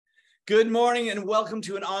Good morning and welcome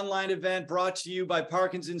to an online event brought to you by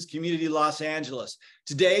Parkinson's Community Los Angeles.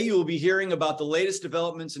 Today, you will be hearing about the latest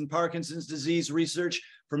developments in Parkinson's disease research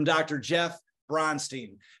from Dr. Jeff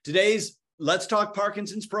Bronstein. Today's Let's Talk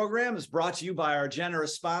Parkinson's program is brought to you by our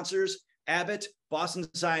generous sponsors, Abbott, Boston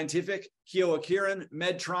Scientific, Kyowa Kirin,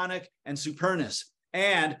 Medtronic, and Supernus,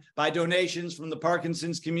 and by donations from the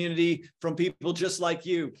Parkinson's community from people just like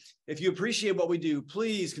you. If you appreciate what we do,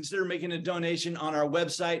 please consider making a donation on our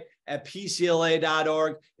website at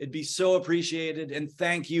PCLA.org. It'd be so appreciated, and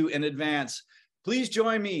thank you in advance. Please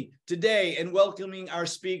join me today in welcoming our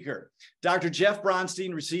speaker. Dr. Jeff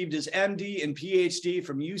Bronstein received his MD and PhD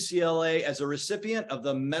from UCLA as a recipient of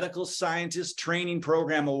the Medical Scientist Training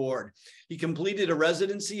Program Award. He completed a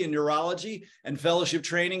residency in neurology and fellowship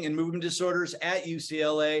training in movement disorders at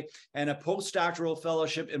UCLA and a postdoctoral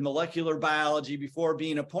fellowship in molecular biology before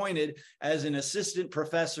being appointed as an assistant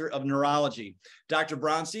professor of neurology. Dr.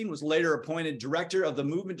 Bronstein was later appointed director of the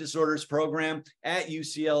movement disorders program at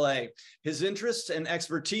UCLA. His interests and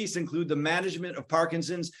expertise include the management of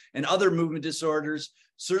Parkinson's and other movement disorders,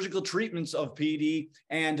 surgical treatments of PD,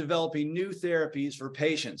 and developing new therapies for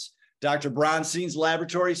patients. Dr. Bronstein's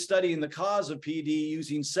laboratory studying the cause of PD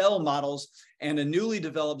using cell models and a newly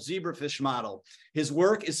developed zebrafish model. His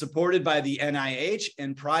work is supported by the NIH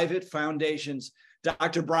and private foundations.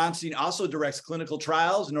 Dr. Bronstein also directs clinical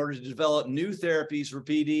trials in order to develop new therapies for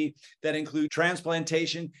PD that include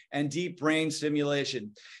transplantation and deep brain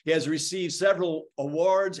stimulation. He has received several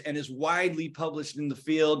awards and is widely published in the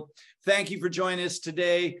field. Thank you for joining us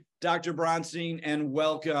today, Dr. Bronstein, and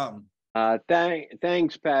welcome.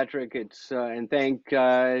 Thanks, Patrick. And thank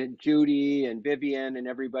Judy and Vivian and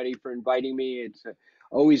everybody for inviting me. It's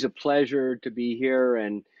always a pleasure to be here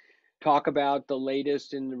and talk about the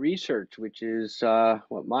latest in the research, which is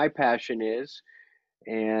what my passion is,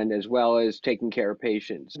 and as well as taking care of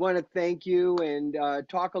patients. I want to thank you and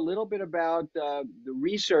talk a little bit about the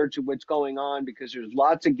research of what's going on, because there's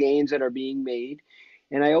lots of gains that are being made.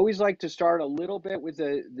 And I always like to start a little bit with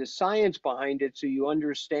the science behind it so you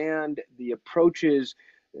understand the approaches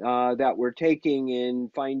that we're taking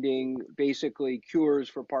in finding basically cures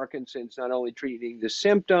for Parkinson's, not only treating the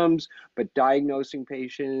symptoms, but diagnosing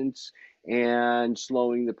patients and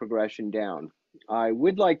slowing the progression down. I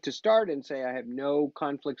would like to start and say I have no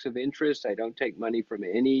conflicts of interest. I don't take money from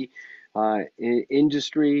any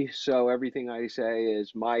industry, so everything I say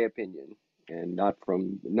is my opinion and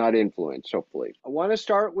not influenced, hopefully. I want to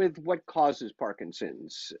start with what causes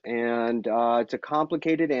Parkinson's, and it's a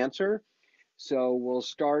complicated answer. So we'll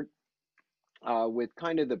start with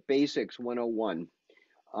kind of the basics 101.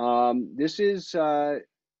 This is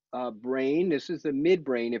brain. This is the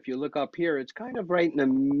midbrain. If you look up here, it's kind of right in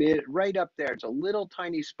the right up there. It's a little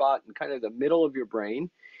tiny spot in kind of the middle of your brain.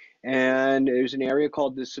 And there's an area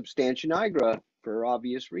called the substantia nigra for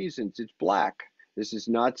obvious reasons. It's black. This is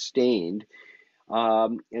not stained.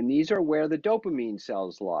 And these are where the dopamine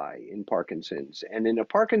cells lie in Parkinson's. And in a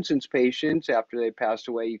Parkinson's patients, after they passed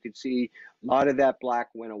away, you could see a lot of that black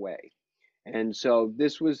went away. And so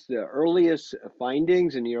this was the earliest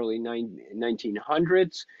findings in the early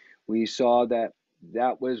 1900s. We saw that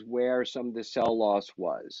that was where some of the cell loss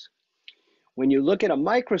was. When you look at a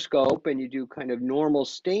microscope and you do kind of normal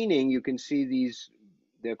staining, you can see these.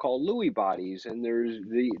 They're called Lewy bodies, and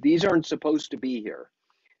these aren't supposed to be here.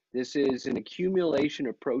 This is an accumulation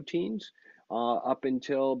of proteins. Up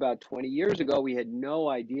until about 20 years ago, we had no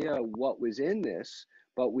idea what was in this,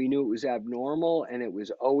 but we knew it was abnormal, and it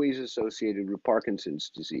was always associated with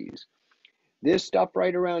Parkinson's disease. This stuff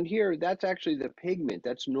right around here, that's actually the pigment.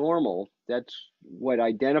 That's normal. That's what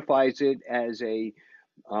identifies it as a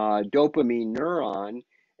dopamine neuron,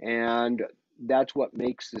 and that's what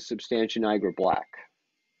makes the substantia nigra black.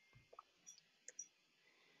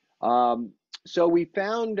 So we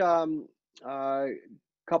found a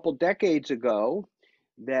couple decades ago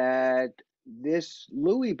that this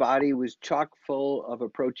Lewy body was chock full of a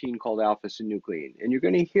protein called α-Synuclein. And you're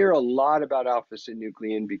going to hear a lot about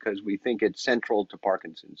α-Synuclein because we think it's central to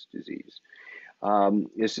Parkinson's disease.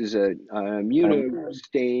 This is an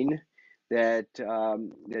immunostain that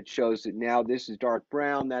shows that now this is dark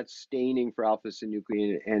brown. That's staining for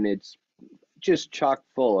α-Synuclein, and it's just chock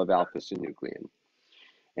full of α-Synuclein.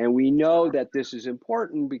 And we know that this is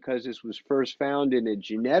important because this was first found in a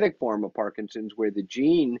genetic form of Parkinson's where the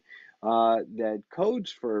gene that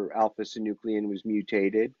codes for α-Synuclein was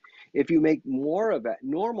mutated. If you make more of that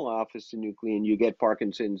normal α-Synuclein, you get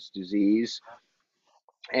Parkinson's disease.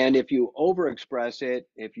 And if you overexpress it,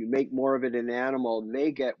 if you make more of it in an animal,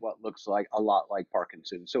 they get what looks like a lot like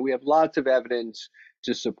Parkinson's. So we have lots of evidence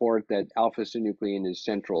to support that α-Synuclein is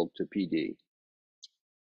central to PD.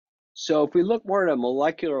 So if we look more at a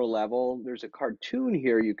molecular level, there's a cartoon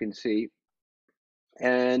here you can see.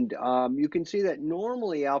 And you can see that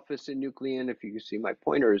normally α-Synuclein, if you can see my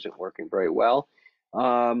pointer isn't working very well,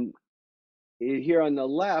 here on the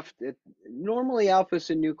left, normally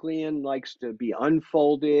α-Synuclein likes to be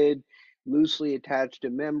unfolded, loosely attached to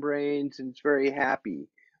membranes, and it's very happy.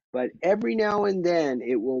 But every now and then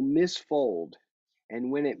it will misfold. And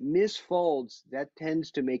when it misfolds, that tends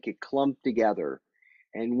to make it clump together.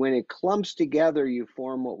 And when it clumps together, you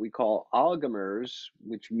form what we call oligomers,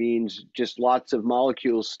 which means just lots of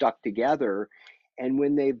molecules stuck together. And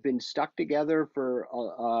when they've been stuck together for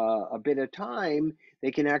a bit of time,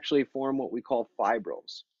 they can actually form what we call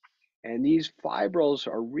fibrils. And these fibrils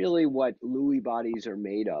are really what Lewy bodies are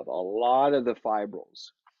made of, a lot of the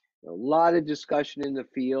fibrils. A lot of discussion in the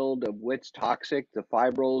field of what's toxic, the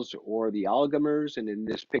fibrils or the oligomers. And in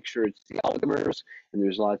this picture, it's the oligomers. And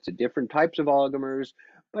there's lots of different types of oligomers.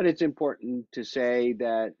 But it's important to say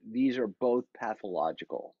that these are both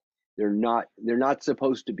pathological. They're not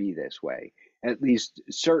supposed to be this way, at least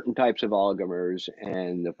certain types of oligomers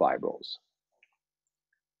and the fibrils.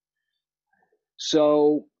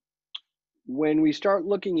 So when we start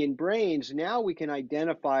looking in brains, now we can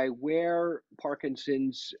identify where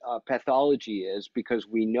Parkinson's pathology is because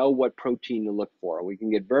we know what protein to look for. We can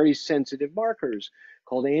get very sensitive markers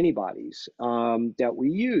called antibodies that we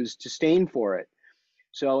use to stain for it.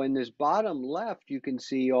 So in this bottom left, you can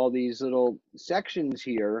see all these little sections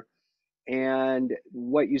here. And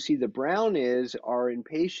what you see the brown are in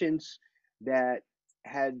patients that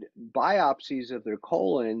had biopsies of their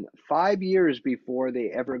colon 5 years before they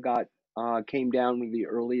ever came down with the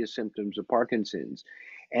earliest symptoms of Parkinson's.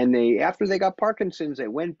 And after they got Parkinson's, they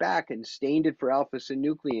went back and stained it for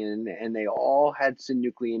α-Synuclein, and they all had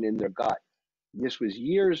synuclein in their gut. This was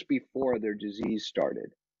years before their disease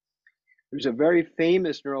started. There's a very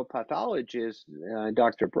famous neuropathologist,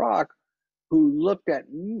 Dr. Brock, who looked at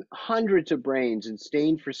hundreds of brains and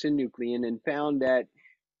stained for synuclein and found that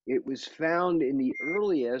it was found in the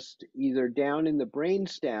earliest, either down in the brain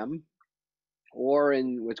stem or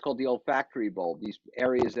in what's called the olfactory bulb, these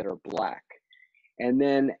areas that are black. And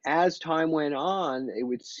then as time went on, it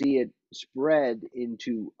would see it spread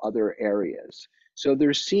into other areas. So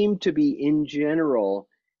there seemed to be, in general,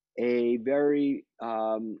 a very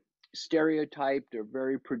stereotyped or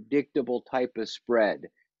very predictable type of spread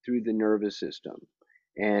through the nervous system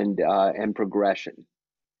and progression.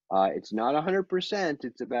 It's not 100%,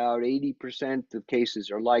 it's about 80% of cases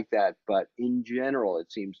are like that, but in general, it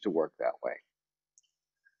seems to work that way.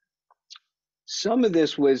 Some of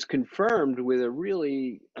this was confirmed with a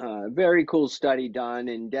really very cool study done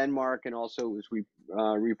in Denmark, and also was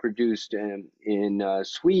reproduced in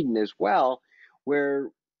Sweden as well, where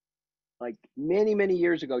like many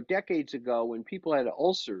years ago, decades ago, when people had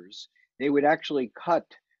ulcers, they would actually cut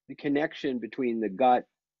the connection between the gut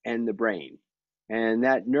and the brain. And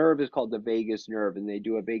that nerve is called the vagus nerve, and they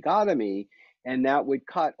do a vagotomy, and that would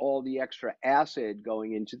cut all the extra acid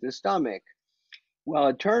going into the stomach. Well,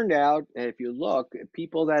 it turned out, if you look,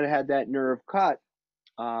 people that had that nerve cut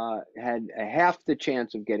had half the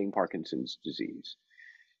chance of getting Parkinson's disease.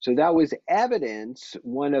 So that was evidence,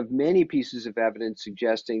 one of many pieces of evidence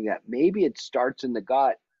suggesting that maybe it starts in the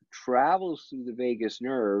gut, travels through the vagus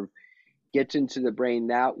nerve, gets into the brain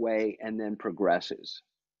that way, and then progresses.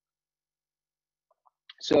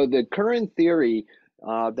 So the current theory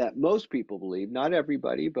that most people believe, not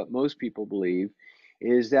everybody, but most people believe,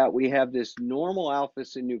 is that we have this normal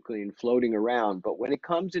α-Synuclein floating around, but when it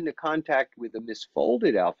comes into contact with a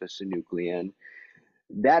misfolded α-Synuclein,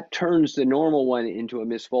 that turns the normal one into a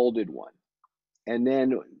misfolded one. And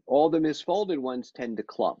then all the misfolded ones tend to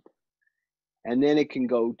clump. And then it can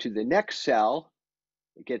go to the next cell,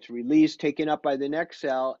 it gets released, taken up by the next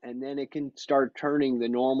cell, and then it can start turning the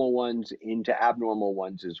normal ones into abnormal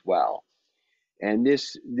ones as well. And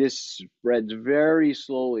this spreads very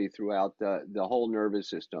slowly throughout the whole nervous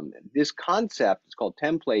system. This concept is called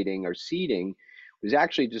templating or seeding, was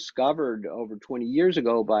actually discovered over 20 years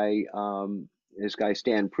ago by this guy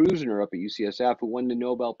Stan Prusiner up at UCSF, who won the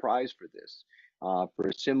Nobel Prize for this, for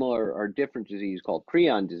a similar or different disease called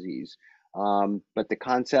prion disease. But the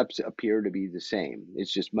concepts appear to be the same.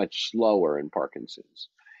 It's just much slower in Parkinson's.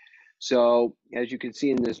 So as you can see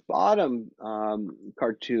in this bottom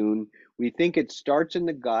cartoon, we think it starts in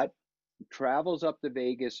the gut, travels up the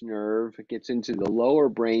vagus nerve, gets into the lower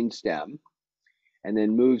brain stem, and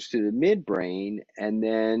then moves to the midbrain, and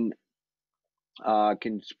then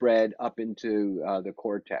can spread up into the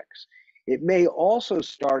cortex. It may also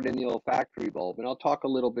start in the olfactory bulb, and I'll talk a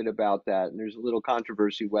little bit about that. And there's a little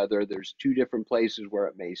controversy whether there's two different places where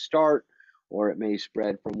it may start, or it may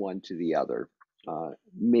spread from one to the other,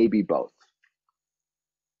 maybe both.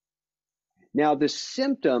 Now, the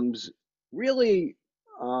symptoms really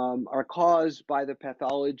are caused by the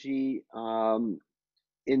pathology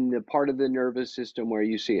in the part of the nervous system where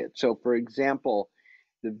you see it. So, for example,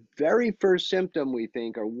 the very first symptom we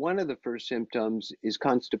think, or one of the first symptoms, is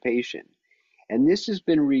constipation. And this has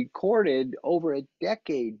been recorded over a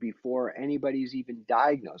decade before anybody's even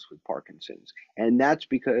diagnosed with Parkinson's. And that's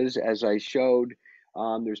because, as I showed,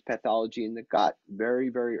 there's pathology in the gut very,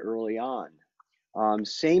 very early on.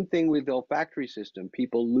 Same thing with the olfactory system.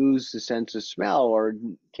 People lose the sense of smell or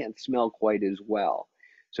can't smell quite as well.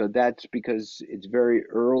 So that's because it's very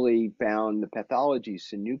early found the pathology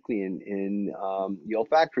synuclein in the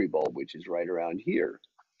olfactory bulb, which is right around here.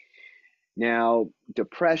 Now,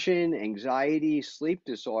 depression, anxiety, sleep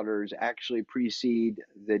disorders actually precede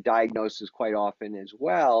the diagnosis quite often as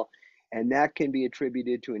well. And that can be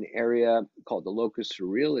attributed to an area called the locus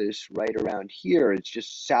coeruleus right around here. It's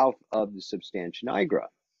just south of the substantia nigra.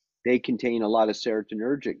 They contain a lot of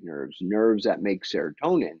serotonergic nerves, nerves that make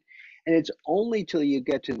serotonin. And it's only till you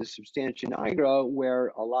get to the substantia nigra where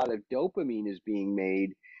a lot of dopamine is being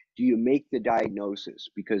made do you make the diagnosis,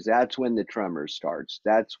 because that's when the tremor starts.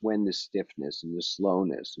 That's when the stiffness and the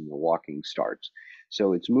slowness and the walking starts.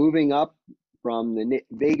 So it's moving up from the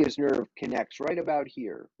vagus nerve, connects right about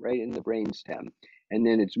here, right in the brainstem. And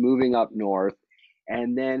then it's moving up north.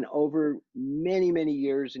 And then over many, many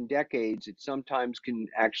years and decades, it sometimes can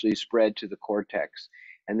actually spread to the cortex.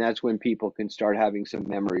 And that's when people can start having some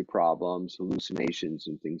memory problems, hallucinations,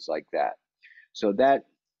 and things like that. So that,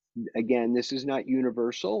 again, this is not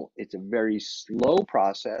universal. It's a very slow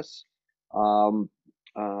process,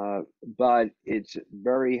 but it's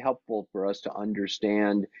very helpful for us to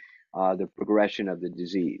understand the progression of the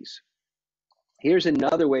disease. Here's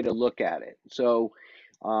another way to look at it. So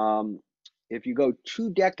if you go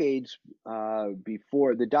 2 decades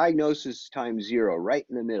before the diagnosis, time 0, right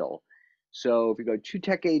in the middle. So if you go 2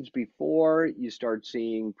 decades before, you start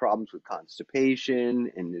seeing problems with constipation,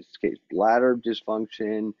 in this case, bladder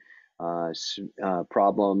dysfunction,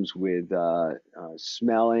 problems with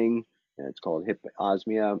smelling, and it's called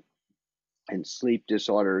hyposmia, and sleep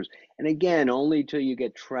disorders. And again, only till you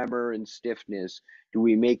get tremor and stiffness do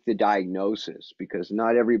we make the diagnosis, because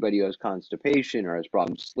not everybody who has constipation or has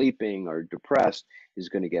problems sleeping or depressed is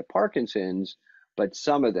going to get Parkinson's, but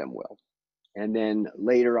some of them will. And then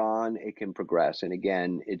later on, it can progress. And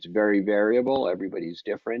again, it's very variable. Everybody's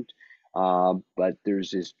different. But there's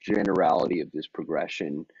this generality of this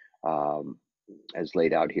progression as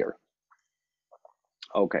laid out here.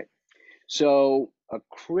 Okay, so a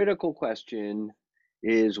critical question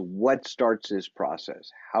is, what starts this process?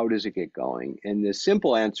 How does it get going? And the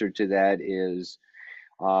simple answer to that is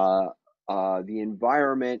the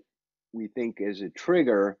environment, we think, is a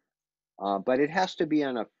trigger, but it has to be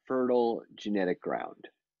on a fertile genetic ground.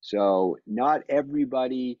 So not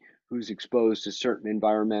everybody who's exposed to certain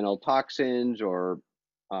environmental toxins or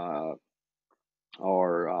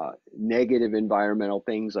negative environmental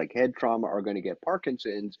things like head trauma are going to get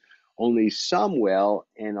Parkinson's. Only some will,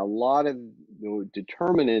 and a lot of the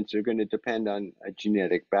determinants are going to depend on a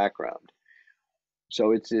genetic background.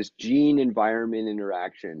 So it's this gene-environment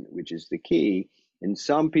interaction, which is the key. And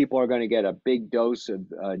some people are going to get a big dose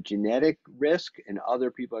of genetic risk, and other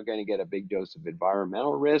people are going to get a big dose of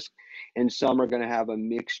environmental risk, and some are going to have a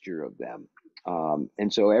mixture of them.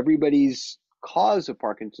 And so everybody's cause of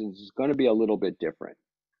Parkinson's is going to be a little bit different.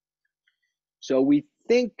 So we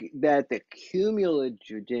think that the cumulative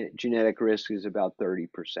genetic risk is about 30%.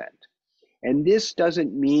 And this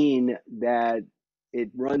doesn't mean that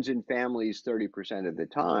it runs in families 30% of the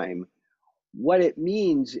time. What it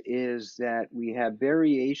means is that we have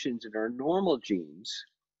variations in our normal genes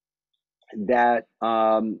that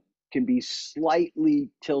can be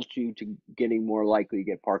slightly tilt you to getting more likely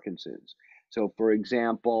to get Parkinson's. So for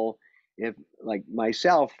example, if, like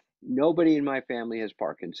myself, nobody in my family has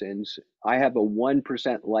Parkinson's, I have a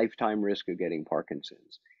 1% lifetime risk of getting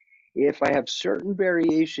Parkinson's. If I have certain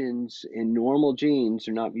variations in normal genes,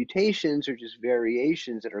 they're not mutations, they're just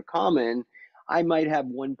variations that are common, I might have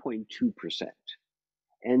 1.2%.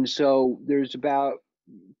 And so there's about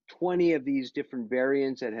 20 of these different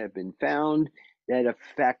variants that have been found that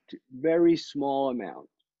affect very small amount,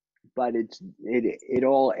 but it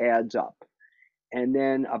all adds up. And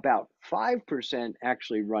then about 5%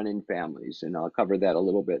 actually run in families, and I'll cover that a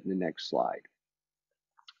little bit in the next slide.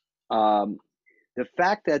 The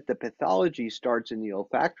fact that the pathology starts in the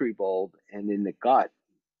olfactory bulb and in the gut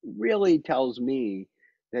really tells me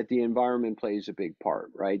that the environment plays a big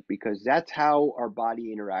part, right? Because that's how our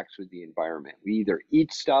body interacts with the environment. We either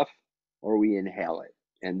eat stuff or we inhale it.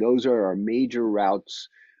 And those are our major routes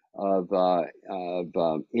of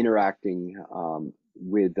interacting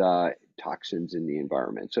with toxins in the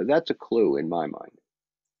environment. So that's a clue in my mind.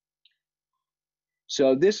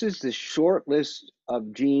 So this is the short list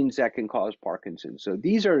of genes that can cause Parkinson's. So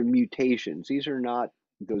these are mutations. These are not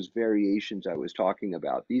those variations I was talking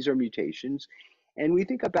about. These are mutations. And we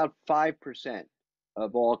think about 5%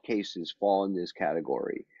 of all cases fall in this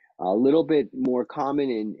category. A little bit more common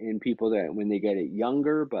in people that when they get it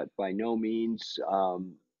younger, but by no means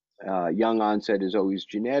young onset is always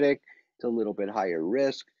genetic. It's a little bit higher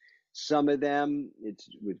risk. Some of them, it's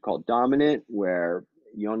called dominant, where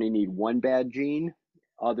you only need one bad gene.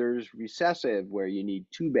 Others recessive, where you need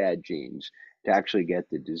two bad genes to actually get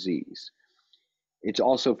the disease. It's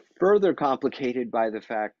also further complicated by the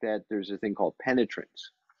fact that there's a thing called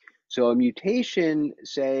penetrance. So a mutation,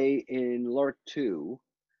 say in LRRK2,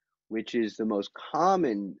 which is the most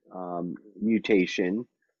common mutation,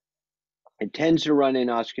 it tends to run in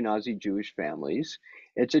Ashkenazi Jewish families.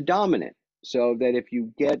 It's a dominant, so that if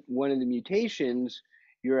you get one of the mutations,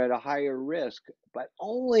 you're at a higher risk, but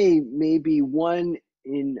only maybe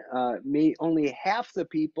only half the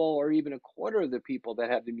people or even a quarter of the people that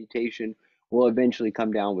have the mutation will eventually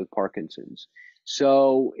come down with Parkinson's.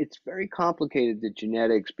 So it's very complicated, the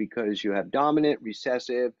genetics, because you have dominant,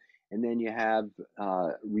 recessive, and then you have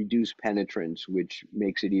reduced penetrance, which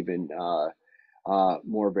makes it even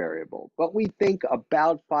more variable. But we think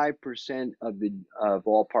about 5% of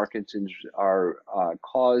all Parkinson's are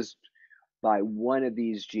caused by one of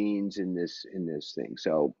these genes in this thing.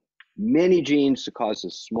 So many genes to cause a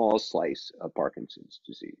small slice of Parkinson's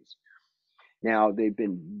disease. Now, they've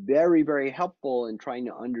been very, very helpful in trying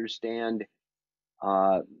to understand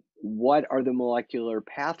what are the molecular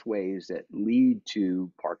pathways that lead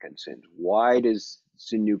to Parkinson's. Why does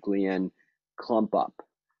synuclein clump up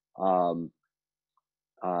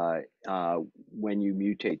when you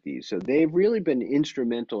mutate these? So they've really been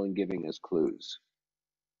instrumental in giving us clues.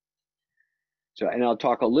 So, and I'll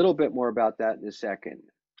talk a little bit more about that in a second.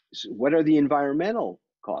 So what are the environmental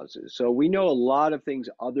causes? So we know a lot of things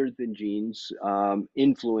other than genes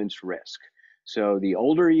influence risk. So the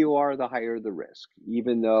older you are, the higher the risk.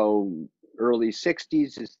 Even though early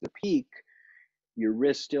 60s is the peak, your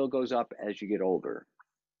risk still goes up as you get older.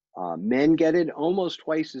 Men get it almost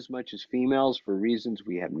twice as much as females for reasons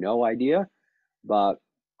we have no idea, but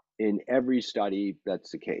in every study,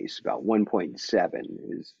 that's the case. About 1.7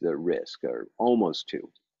 is the risk, or almost 2.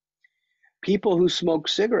 People who smoke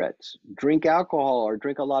cigarettes, drink alcohol, or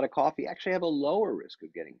drink a lot of coffee actually have a lower risk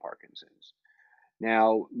of getting Parkinson's.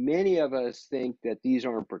 Now, many of us think that these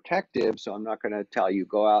aren't protective, so I'm not going to tell you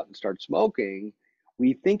go out and start smoking.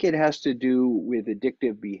 We think it has to do with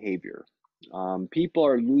addictive behavior. People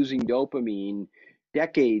are losing dopamine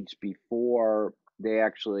decades before they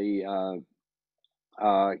actually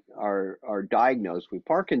are diagnosed with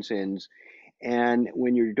Parkinson's. And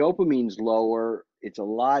when your dopamine's lower, it's a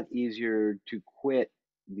lot easier to quit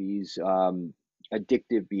these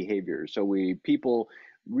addictive behaviors. So people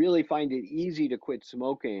really find it easy to quit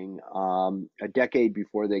smoking a decade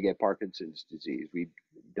before they get Parkinson's disease.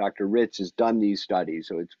 Dr. Ritz has done these studies,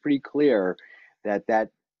 so it's pretty clear that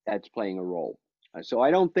that's playing a role. So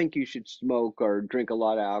I don't think you should smoke or drink a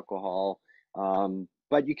lot of alcohol,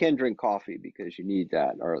 but you can drink coffee because you need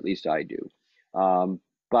that, or at least I do.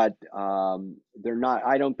 But they're not,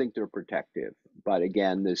 I don't think they're protective. But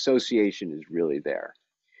again, the association is really there.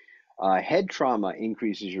 Head trauma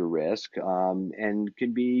increases your risk and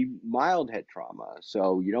can be mild head trauma.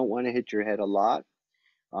 So you don't want to hit your head a lot.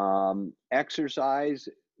 Exercise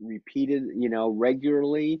repeated,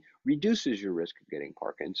 regularly reduces your risk of getting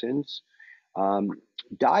Parkinson's.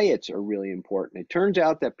 Diets are really important. It turns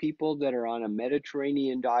out that people that are on a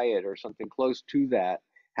Mediterranean diet or something close to that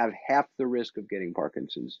have half the risk of getting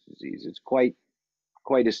Parkinson's disease. It's quite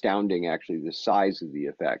astounding, actually, the size of the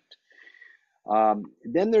effect.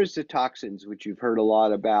 Then there's the toxins, which you've heard a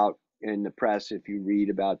lot about in the press if you read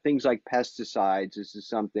about things like pesticides. This is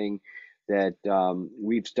something that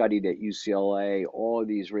we've studied at UCLA, all of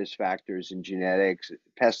these risk factors in genetics.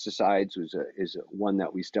 Pesticides is one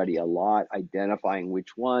that we study a lot, identifying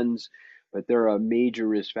which ones, but they're a major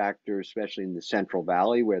risk factor, especially in the Central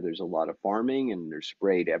Valley where there's a lot of farming and they're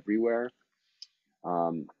sprayed everywhere.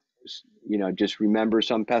 Just remember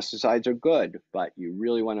some pesticides are good, but you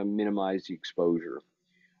really want to minimize the exposure.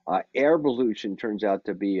 Air pollution turns out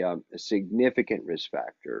to be a significant risk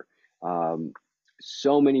factor.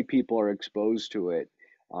 So many people are exposed to it,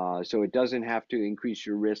 so it doesn't have to increase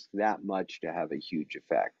your risk that much to have a huge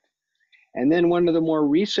effect. And then one of the more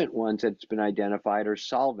recent ones that's been identified are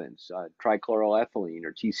solvents, trichloroethylene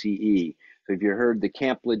or TCE. So if you heard the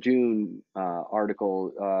Camp Lejeune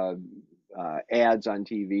article, ads on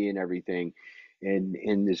TV and everything,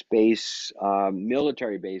 in this base,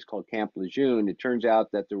 military base called Camp Lejeune, it turns out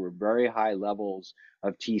that there were very high levels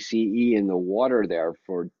of TCE in the water there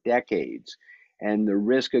for decades. And the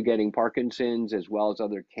risk of getting Parkinson's as well as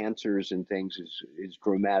other cancers and things is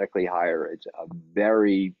dramatically higher.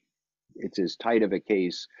 It's as tight of a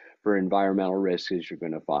case for environmental risk as you're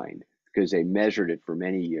going to find, because they measured it for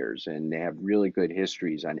many years and they have really good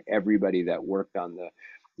histories on everybody that worked on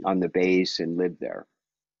the base and lived there.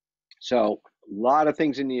 So a lot of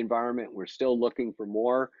things in the environment. We're still looking for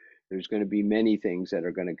more. There's going to be many things that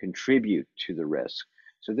are going to contribute to the risk.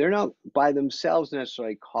 So they're not by themselves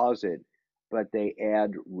necessarily cause it, but they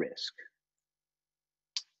add risk.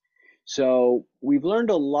 So we've learned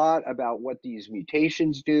a lot about what these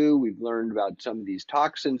mutations do. We've learned about some of these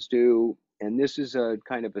toxins do. And this is a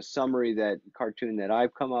kind of a summary cartoon that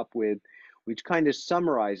I've come up with, which kind of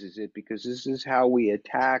summarizes it, because this is how we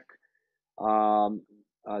attack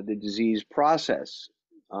the disease process.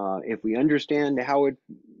 If we understand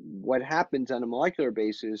what happens on a molecular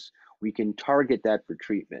basis, we can target that for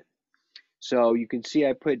treatment. So you can see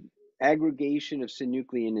I put aggregation of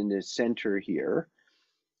synuclein in the center here.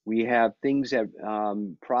 We have things that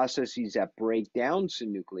processes that break down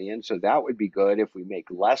synuclein, so that would be good. If we make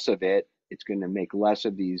less of it, it's going to make less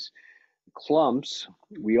of these clumps.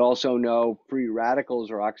 We also know free radicals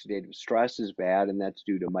or oxidative stress is bad, and that's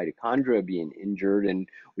due to mitochondria being injured. And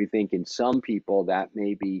we think in some people that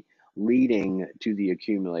may be leading to the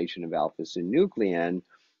accumulation of α-Synuclein.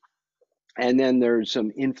 And then there's some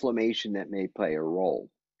inflammation that may play a role.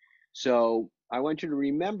 So I want you to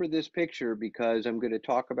remember this picture, because I'm going to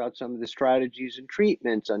talk about some of the strategies and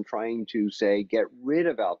treatments on trying to, say, get rid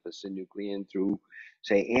of α-Synuclein through,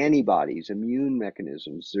 say, antibodies, immune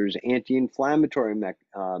mechanisms. There's anti-inflammatory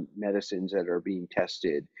medicines that are being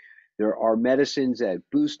tested. There are medicines that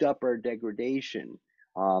boost up our degradation.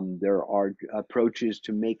 There are approaches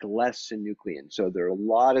to make less synuclein. So there are a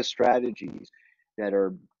lot of strategies that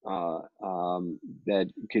are that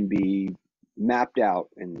can be mapped out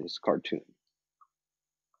in this cartoon.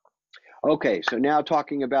 Okay, so now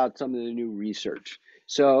talking about some of the new research.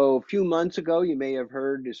 So a few months ago, you may have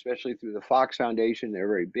heard, especially through the Fox Foundation, they're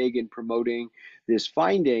very big in promoting this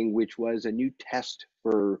finding, which was a new test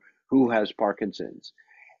for who has Parkinson's.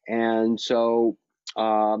 And so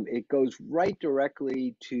it goes right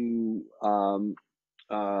directly to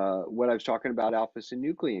what I was talking about,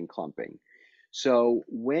 α-Synuclein clumping. So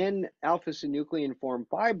when α-Synuclein form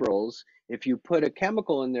fibrils, if you put a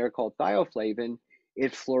chemical in there called thioflavin,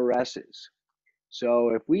 it fluoresces.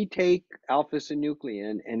 So if we take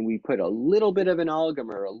α-Synuclein and we put a little bit of an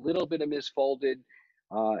oligomer, a little bit of misfolded,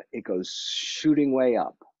 it goes shooting way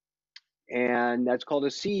up. And that's called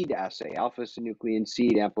a seed assay, α-Synuclein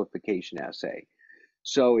seed amplification assay.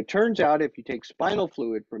 So it turns out if you take spinal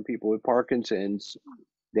fluid from people with Parkinson's,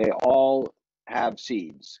 they all have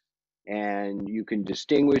seeds. And you can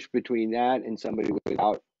distinguish between that and somebody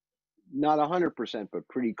without, not 100%, but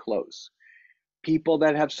pretty close. People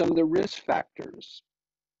that have some of the risk factors,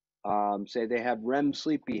 say they have REM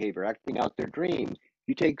sleep behavior, acting out their dreams,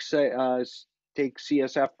 you take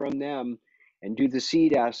CSF from them and do the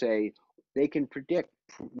seed assay, they can predict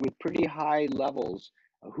with pretty high levels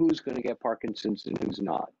who's going to get Parkinson's and who's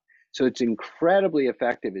not. So it's incredibly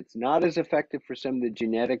effective. It's not as effective for some of the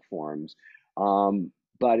genetic forms,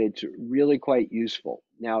 but it's really quite useful.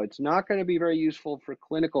 Now, it's not going to be very useful for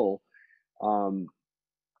clinical,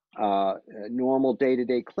 normal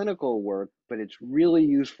day-to-day clinical work, but it's really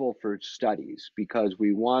useful for studies, because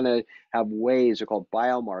we want to have ways, they're called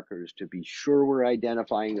biomarkers, to be sure we're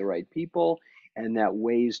identifying the right people and that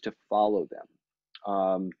ways to follow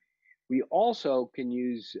them. We also can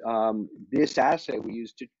use this assay we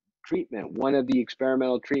use to treatment. One of the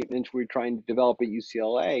experimental treatments we're trying to develop at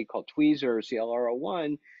UCLA called Tweezer or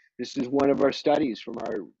CLR01. This is one of our studies from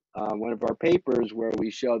one of our papers where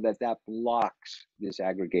we show that blocks this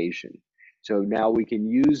aggregation. So now we can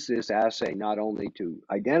use this assay not only to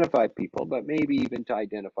identify people, but maybe even to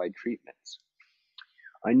identify treatments.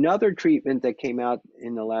 Another treatment that came out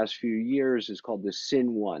in the last few years is called the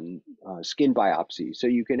SYN1 skin biopsy. So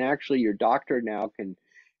you can actually, your doctor now can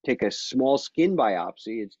take a small skin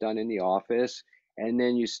biopsy, it's done in the office, and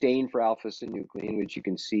then you stain for α-Synuclein, which you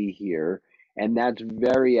can see here. And that's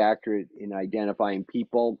very accurate in identifying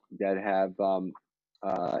people that have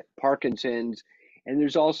Parkinson's. And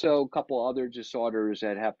there's also a couple other disorders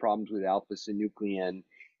that have problems with α-Synuclein,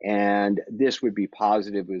 and this would be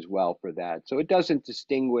positive as well for that. So it doesn't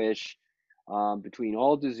distinguish between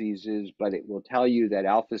all diseases, but it will tell you that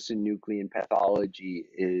α-Synuclein pathology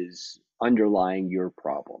is underlying your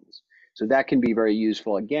problems. So that can be very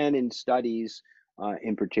useful, again, in studies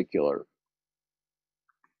in particular.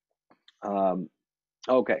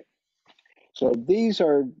 Okay, so these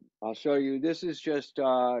are, I'll show you, this is just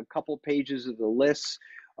a couple pages of the lists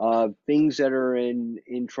of things that are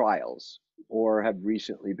in trials or have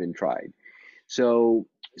recently been tried. So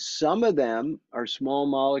some of them are small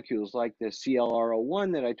molecules like the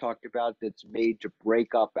CLR01 that I talked about that's made to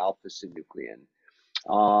break up α-Synuclein.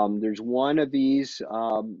 There's one of these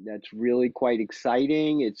that's really quite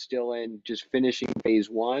exciting. It's still in just finishing phase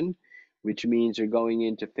 1, which means they're going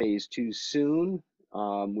into phase 2 soon,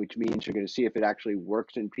 which means you're going to see if it actually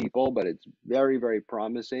works in people, but it's very, very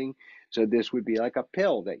promising. So this would be like a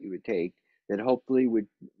pill that you would take that hopefully would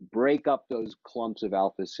break up those clumps of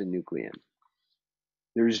α-Synuclein.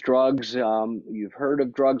 There's drugs, you've heard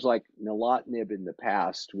of drugs like nilotinib in the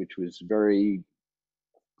past, which was very,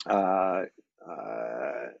 there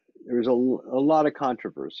was a lot of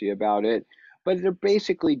controversy about it, but they're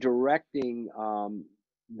basically directing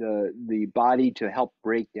the body to help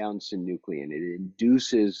break down synuclein. It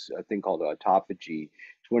induces a thing called autophagy.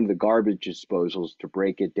 It's one of the garbage disposals to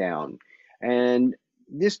break it down. And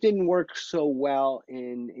this didn't work so well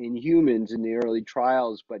in humans in the early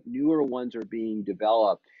trials, but newer ones are being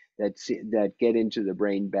developed that get into the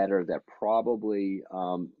brain better, that probably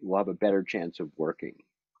will have a better chance of working.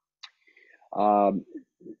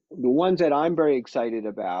 The ones that I'm very excited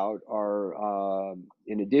about are,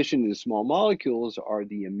 in addition to the small molecules, are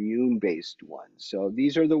the immune-based ones. So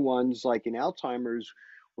these are the ones like in Alzheimer's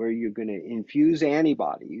where you're going to infuse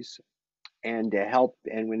antibodies and to help,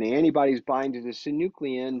 and when the antibodies bind to the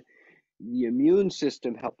synuclein, the immune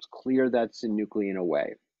system helps clear that synuclein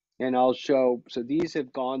away. And I'll show, so these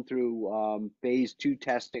have gone through phase 2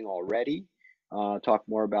 testing already. I'll talk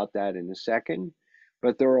more about that in a second.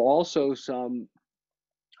 But there are also some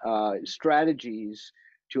strategies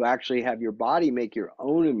to actually have your body make your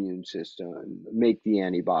own immune system, make the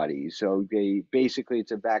antibodies. So they basically,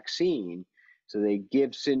 it's a vaccine. So they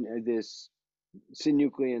give this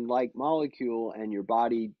synuclein-like molecule, and your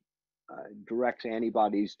body directs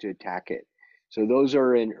antibodies to attack it. So those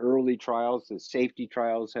are in early trials. The safety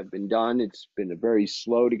trials have been done. It's been very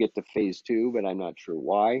slow to get to phase 2, but I'm not sure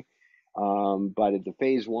why. But the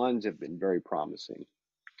phase 1s have been very promising.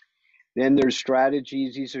 Then there's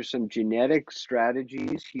strategies. These are some genetic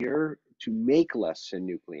strategies here to make less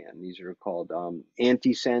synuclein. These are called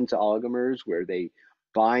antisense oligomers, where they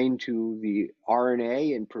bind to the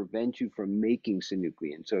RNA and prevent you from making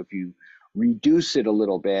synuclein. So if you reduce it a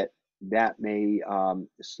little bit, that may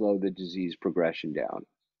slow the disease progression down.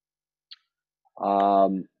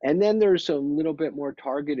 And then there's a little bit more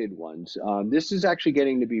targeted ones. This is actually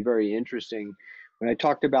getting to be very interesting. When I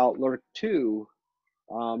talked about LRRK2,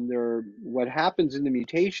 what happens in the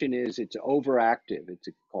mutation is it's overactive. It's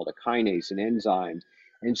called a kinase, an enzyme.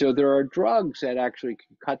 And so there are drugs that actually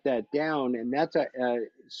can cut that down. And that's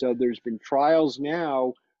so there's been trials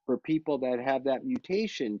now for people that have that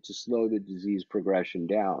mutation to slow the disease progression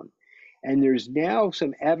down. And there's now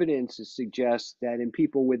some evidence to suggest that in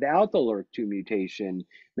people without the LRRK2 mutation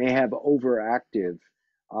may have overactive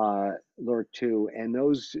LRRK2, and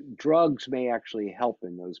those drugs may actually help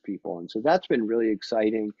in those people. And so that's been really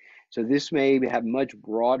exciting. So this may have much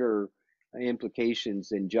broader implications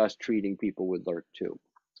than just treating people with LRRK2.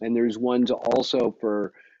 And there's ones also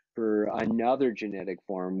for another genetic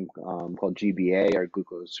form called GBA, or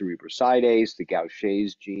glucocerebrosidase, the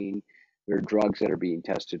Gaucher's gene. There are drugs that are being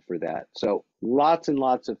tested for that. So lots and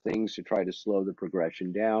lots of things to try to slow the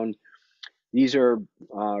progression down. These are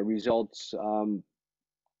results from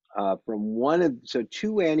so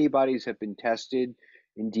 2 antibodies have been tested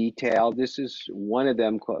in detail. This is one of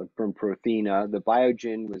them from Prothena. The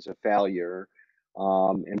Biogen was a failure.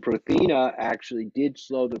 And Prothena actually did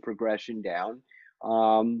slow the progression down,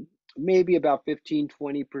 maybe about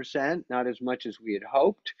 15–20%, not as much as we had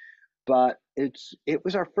hoped, but it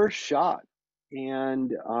was our first shot.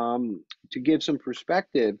 And to give some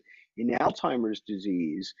perspective, in Alzheimer's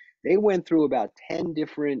disease, they went through about 10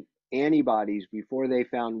 different antibodies before they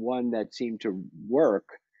found one that seemed to work.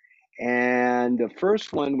 And the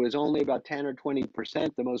first one was only about 10 or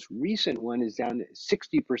 20%. The most recent one is down to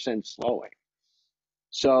 60% slowing.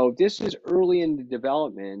 So this is early in the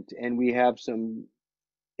development, and we have some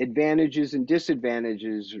advantages and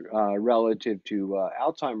disadvantages relative to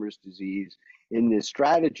Alzheimer's disease in this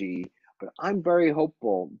strategy. But I'm very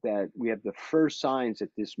hopeful that we have the first signs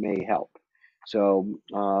that this may help. So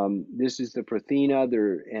this is the Prothena,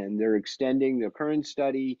 they're extending the current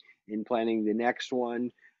study and planning the next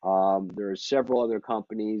one. There are several other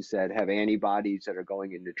companies that have antibodies that are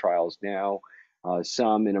going into trials now,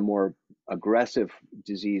 some in a more aggressive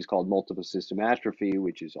disease called multiple system atrophy,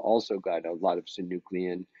 which has also got a lot of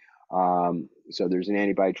synuclein. So there's an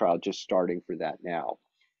antibody trial just starting for that now.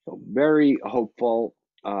 So very hopeful.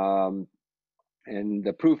 And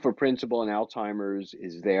the proof of principle in Alzheimer's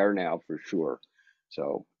is there now for sure.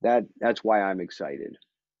 So that's why I'm excited.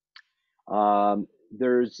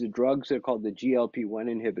 There's the drugs that are called the GLP-1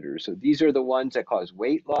 inhibitors. So these are the ones that cause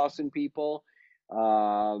weight loss in people,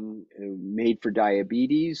 made for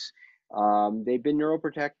diabetes. They've been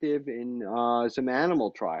neuroprotective in some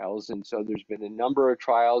animal trials. And so there's been a number of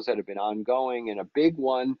trials that have been ongoing, and a big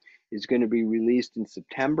one is going to be released in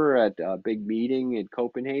September at a big meeting in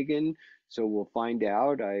Copenhagen. So we'll find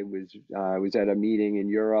out. I was at a meeting in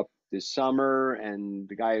Europe this summer, and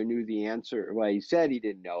the guy who knew the answer, well, he said he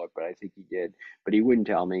didn't know it, but I think he did, but he wouldn't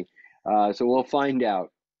tell me. So we'll find out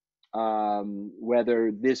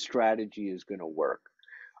whether this strategy is going to work.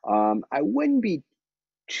 I wouldn't be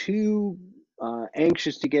too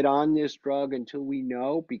anxious to get on this drug until we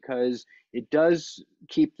know, because it does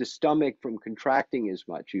keep the stomach from contracting as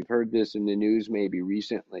much. You've heard this in the news maybe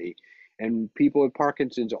recently, and people with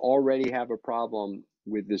Parkinson's already have a problem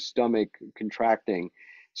with the stomach contracting.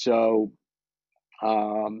 So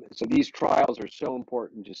these trials are so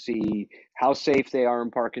important to see how safe they are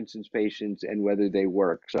in Parkinson's patients and whether they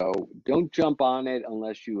work. So don't jump on it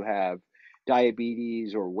unless you have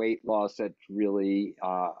diabetes or weight loss. That's really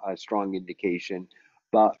a strong indication.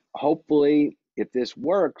 But hopefully, if this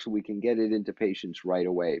works, we can get it into patients right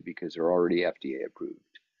away because they're already FDA approved.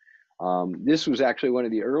 This was actually one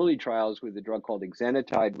of the early trials with a drug called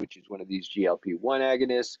Exenatide, which is one of these GLP-1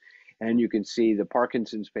 agonists. And you can see the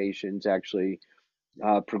Parkinson's patients actually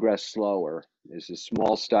progress slower. It's a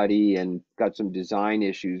small study and got some design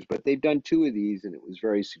issues, but they've done 2 of these and it was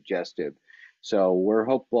very suggestive. So we're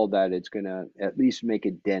hopeful that it's going to at least make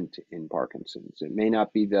a dent in Parkinson's. It may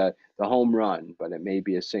not be the home run, but it may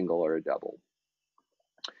be a single or a double.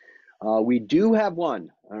 We do have an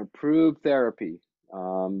approved therapy.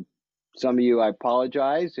 Some of you, I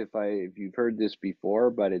apologize if you've heard this before,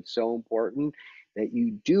 but it's so important that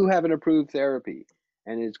you do have an approved therapy,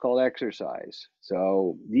 and it's called exercise.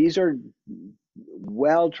 So these are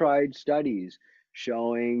well-tried studies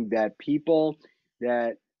showing that people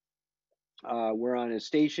that were on a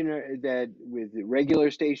stationary, that with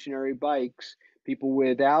regular stationary bikes, people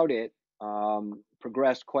without it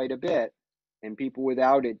progressed quite a bit, and people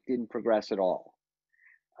without it didn't progress at all.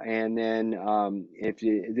 And then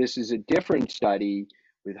this is a different study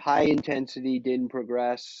with high intensity didn't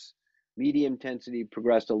progress, medium intensity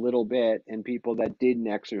progressed a little bit, and people that didn't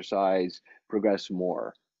exercise progressed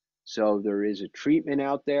more. So there is a treatment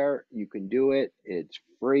out there. You can do it. It's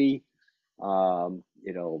free.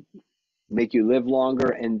 It'll make you live longer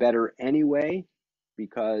and better anyway,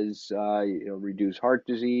 because it'll reduce heart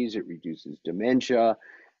disease, it reduces dementia,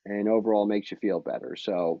 and overall makes you feel better.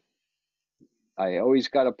 So I always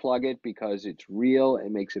got to plug it because it's real.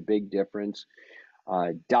 It makes a big difference.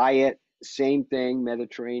 Diet, same thing,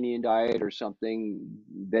 Mediterranean diet or something,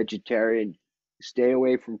 vegetarian. Stay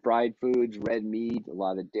away from fried foods, red meat, a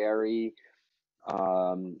lot of dairy,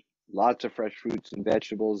 lots of fresh fruits and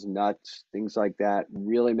vegetables, nuts, things like that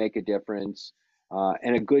really make a difference.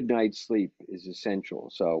 And a good night's sleep is essential.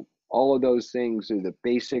 So all of those things are the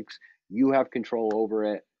basics. You have control over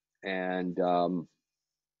it. And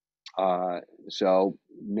so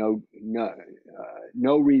no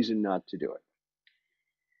reason not to do it.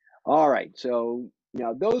 All right, so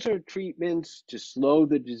now those are treatments to slow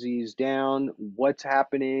the disease down. What's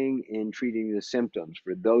happening in treating the symptoms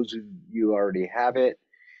for those of you who already have it?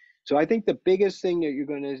 So I think the biggest thing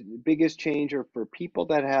that biggest change are for people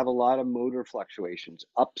that have a lot of motor fluctuations,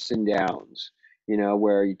 ups and downs,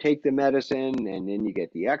 where you take the medicine and then you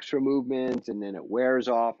get the extra movements and then it wears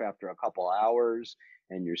off after a couple hours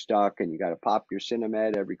and you're stuck and you got to pop your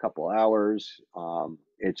Sinemet every couple hours.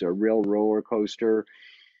 It's a real roller coaster.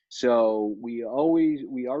 So we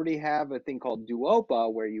already have a thing called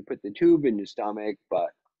Duopa where you put the tube in your stomach,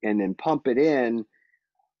 and then pump it in.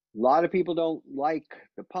 A lot of people don't like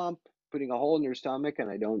the pump, putting a hole in their stomach, and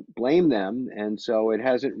I don't blame them. And so it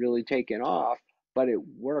hasn't really taken off, but it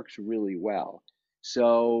works really well.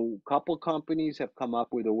 So a couple companies have come up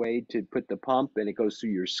with a way to put the pump and it goes through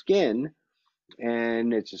your skin,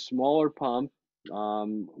 and it's a smaller pump.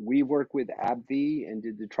 We worked with AbbVie and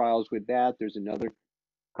did the trials with that. There's another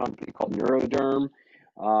company called Neuroderm.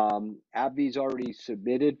 AbbVie's already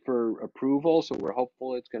submitted for approval, so we're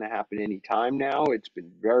hopeful it's going to happen anytime now. It's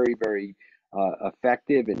been very, very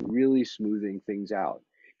effective and really smoothing things out.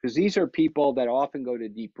 because these are people that often go to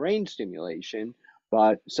deep brain stimulation,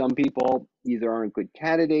 but some people either aren't good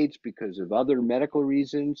candidates because of other medical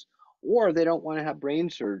reasons, or they don't want to have brain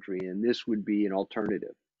surgery, and this would be an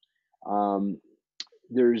alternative.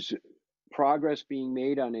 There's progress being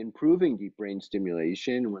made on improving deep brain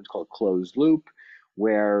stimulation, what's called closed loop,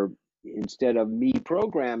 where instead of me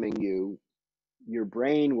programming you, your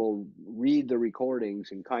brain will read the recordings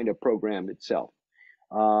and kind of program itself.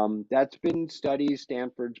 That's been studied.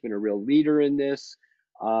 Stanford's been a real leader in this.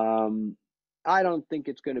 I don't think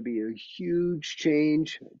it's going to be a huge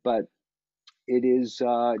change, but it is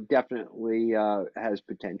definitely has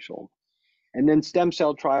potential. And then stem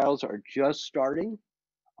cell trials are just starting.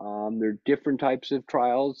 There are different types of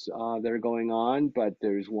trials that are going on, but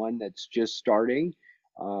there's one that's just starting.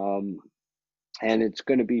 And it's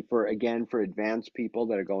going to be for advanced people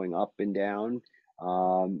that are going up and down.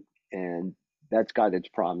 And that's got its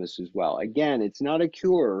promise as well. Again, it's not a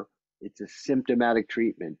cure. It's a symptomatic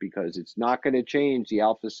treatment because it's not going to change the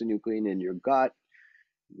α-Synuclein in your gut,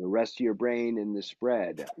 the rest of your brain, and the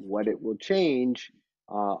spread. What it will change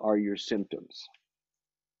are your symptoms.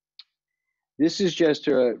 This is just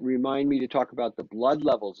to remind me to talk about the blood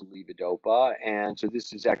levels of levodopa. And so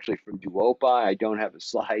this is actually from Duopa. I don't have a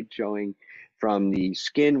slide showing from the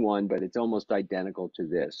skin one, but it's almost identical to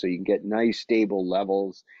this. So you can get nice stable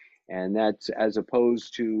levels. And that's as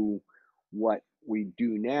opposed to what we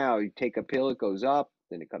do now. You take a pill, it goes up,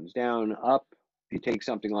 then it comes down, up. If you take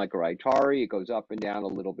something like a Rytari, it goes up and down a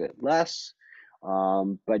little bit less.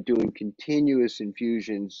 But doing continuous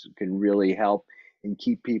infusions can really help and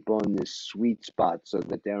keep people in this sweet spot so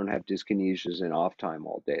that they don't have dyskinesias and off time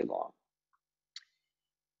all day long.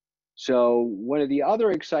 So one of the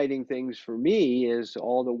other exciting things for me is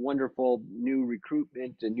all the wonderful new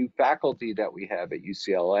recruitment and new faculty that we have at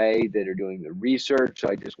UCLA that are doing the research.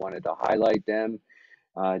 I just wanted to highlight them.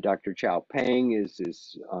 Dr. Chao Peng is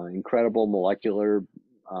this incredible molecular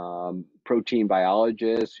protein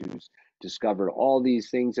biologist who's discovered all these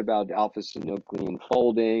things about α-Synuclein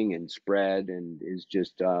folding and spread, and is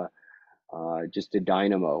just a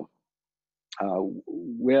dynamo.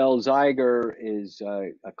 Will Zeiger is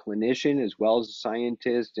a clinician as well as a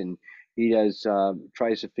scientist, and he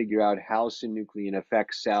tries to figure out how synuclein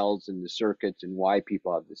affects cells and the circuits and why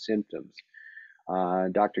people have the symptoms.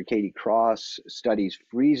 Dr. Katie Cross studies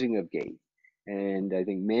freezing of gait, and I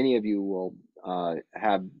think many of you will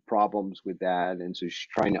have problems with that, and so she's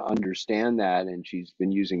trying to understand that, and she's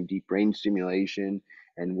been using deep brain stimulation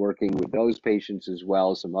and working with those patients as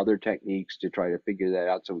well, some other techniques to try to figure that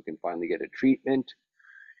out so we can finally get a treatment.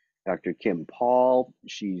 Dr. Kim Paul,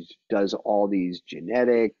 she does all these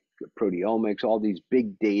genetic, proteomics, all these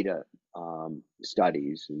big data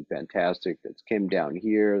studies, and fantastic. That's Kim down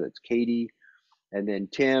here, that's Katie. And then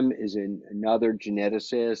Tim is another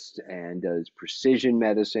geneticist and does precision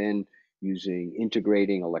medicine using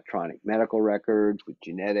integrating electronic medical records with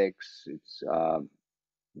genetics. It's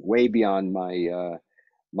way beyond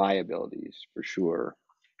my abilities for sure.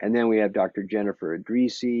 And then we have Dr. Jennifer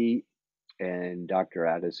Idrisi and Dr.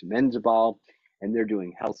 Addis Menzabal, and they're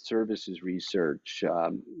doing health services research.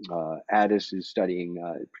 Addis is studying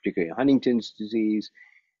particularly Huntington's disease,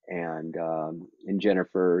 and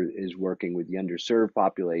Jennifer is working with the underserved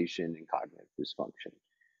population and cognitive dysfunction.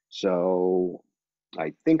 So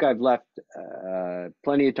I think I've left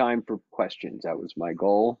plenty of time for questions. That was my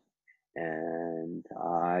goal. And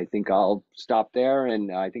I think I'll stop there.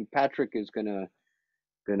 And I think Patrick is gonna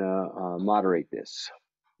moderate this.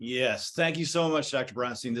 Yes, thank you so much, Dr.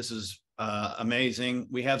 Bronstein. This is amazing.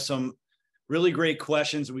 We have some really great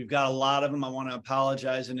questions. We've got a lot of them. I want to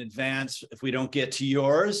apologize in advance if we don't get to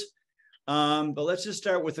yours. But let's just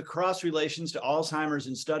start with the cross relations to Alzheimer's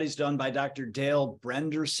and studies done by Dr. Dale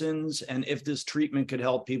Bredesens, and if this treatment could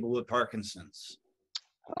help people with Parkinson's.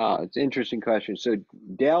 It's an interesting question. So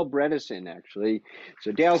Dale Bredesen, actually.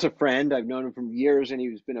 So Dale's a friend. I've known him for years, and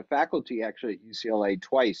he's been a faculty actually at UCLA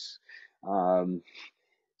twice.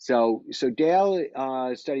 So Dale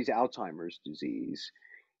studies Alzheimer's disease,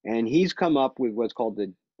 and he's come up with what's called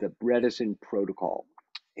the Bredesen protocol.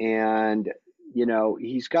 And, you know,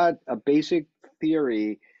 he's got a basic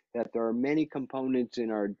theory that there are many components in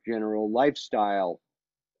our general lifestyle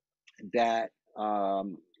that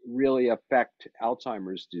really affect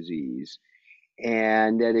Alzheimer's disease.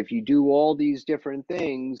 And that if you do all these different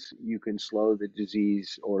things, you can slow the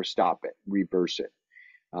disease or stop it, reverse it.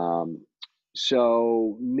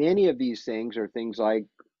 So many of these things are things like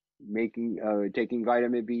taking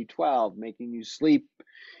vitamin B12, making you sleep,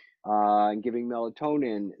 and giving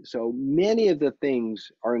melatonin. So many of the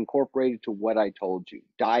things are incorporated to what I told you.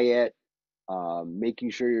 Diet, making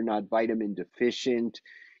sure you're not vitamin deficient,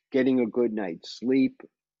 getting a good night's sleep.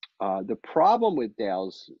 The problem with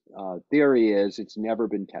Dale's theory is it's never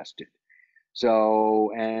been tested.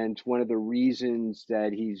 So, and it's one of the reasons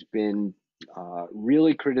that he's been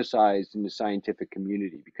really criticized in the scientific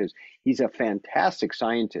community, because he's a fantastic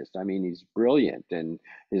scientist. I mean, he's brilliant and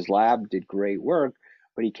his lab did great work,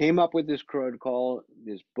 but he came up with this protocol,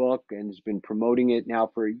 this book, and has been promoting it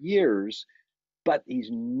now for years, but he's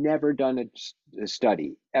never done a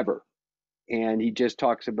study ever. And he just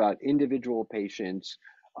talks about individual patients.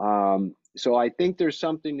 So I think there's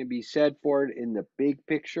something to be said for it in the big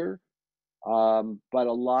picture. But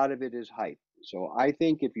a lot of it is hype. So I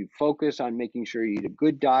think if you focus on making sure you eat a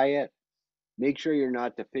good diet, make sure you're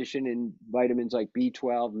not deficient in vitamins like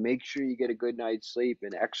B12, make sure you get a good night's sleep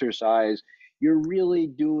and exercise, you're really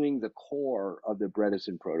doing the core of the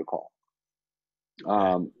Bredesen protocol.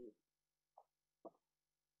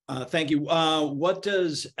 Thank you. What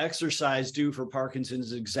does exercise do for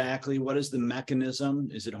Parkinson's exactly? What is the mechanism?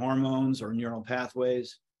 Is it hormones or neural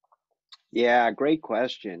pathways? Yeah, great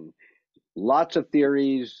question. Lots of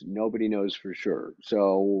theories, nobody knows for sure.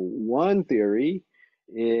 So one theory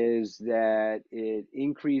is that it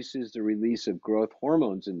increases the release of growth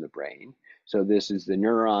hormones in the brain. So this is the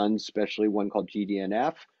neurons, especially one called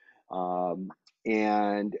GDNF.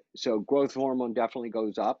 And so growth hormone definitely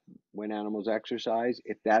goes up when animals exercise.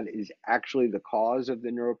 If that is actually the cause of the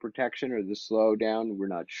neuroprotection or the slowdown, we're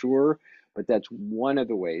not sure, but that's one of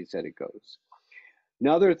the ways that it goes.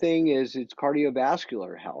 Another thing is it's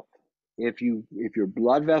cardiovascular health. If your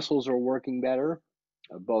blood vessels are working better,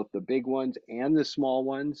 both the big ones and the small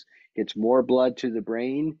ones, gets more blood to the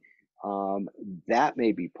brain, that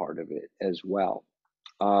may be part of it as well.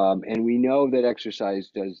 And we know that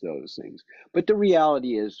exercise does those things. But the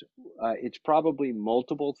reality is it's probably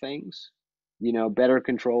multiple things, better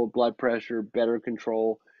control of blood pressure, better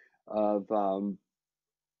control of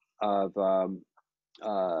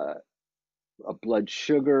blood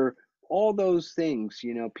sugar, all those things.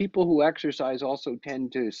 People who exercise also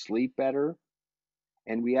tend to sleep better,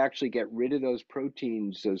 and we actually get rid of those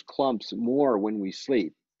proteins, those clumps, more when we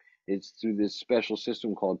sleep. It's through this special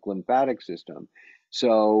system called lymphatic system.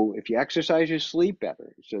 So if you exercise, you sleep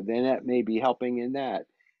better. So then that may be helping in that.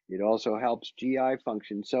 It also helps GI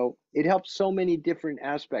function. So it helps so many different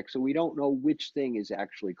aspects. So we don't know which thing is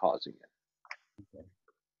actually causing it.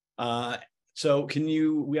 So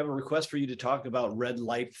we have a request for you to talk about red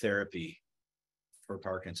light therapy for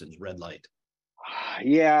Parkinson's, red light.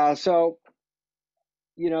 Yeah, so,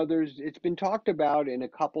 it's been talked about in a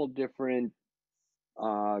couple different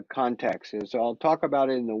contexts. So I'll talk about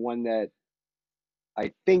it in the one that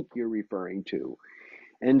I think you're referring to.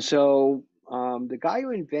 And so the guy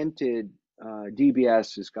who invented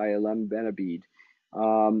DBS, this guy, Alem Benabid,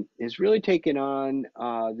 has really taken on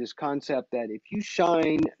this concept that if you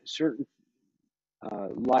shine certain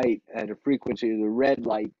light at a frequency, the red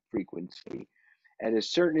light frequency, at a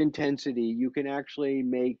certain intensity, you can actually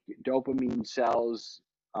make dopamine cells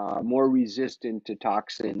more resistant to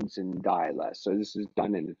toxins and die less. So this is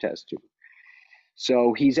done in a test tube.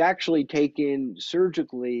 So he's actually taken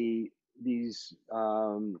surgically these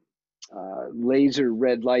laser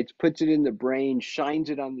red lights, puts it in the brain,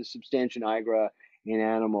 shines it on the substantia nigra in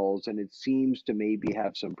animals, and it seems to maybe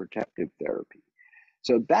have some protective therapy.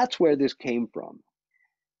 So that's where this came from.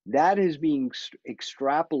 That is being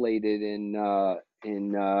extrapolated in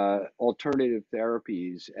alternative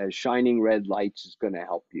therapies as shining red lights is going to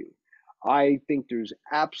help you. I think there's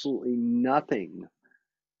absolutely nothing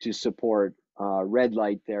to support red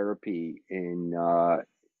light therapy in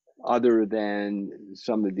other than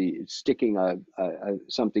some of the sticking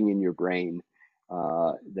something in your brain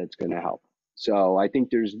that's going to help. So I think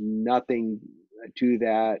there's nothing to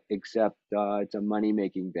that except it's a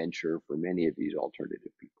money-making venture for many of these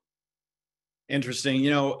alternative people. Interesting.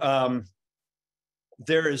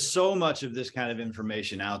 There is so much of this kind of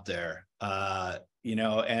information out there, and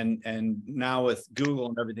now with Google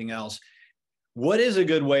and everything else, what is a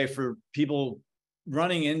good way for people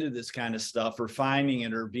running into this kind of stuff or finding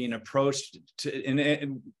it or being approached to,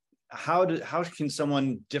 and how can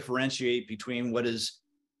someone differentiate between what is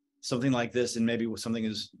something like this and maybe something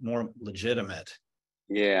is more legitimate?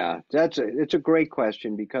 Yeah, it's a great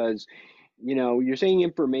question, because you're saying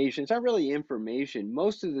information. It's not really information.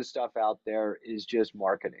 Most of the stuff out there is just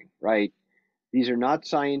marketing, right? These are not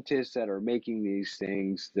scientists that are making these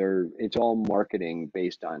things. It's all marketing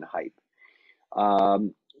based on hype.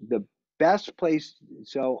 The best place,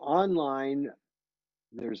 so online,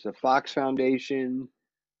 there's the Fox Foundation,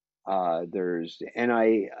 there's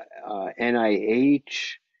NIH,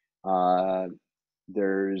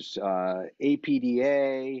 there's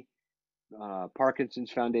APDA,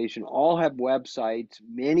 Parkinson's Foundation, all have websites.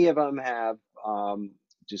 Many of them have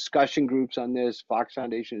discussion groups on this. Fox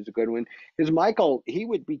Foundation is a good one, because Michael, he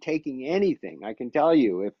would be taking anything, I can tell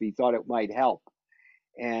you, if he thought it might help.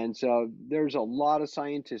 And so there's a lot of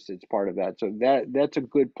scientists that's part of that. So that's a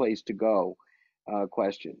good place to go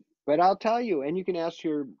question. But I'll tell you, and you can ask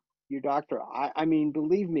your doctor, I mean,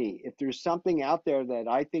 believe me, if there's something out there that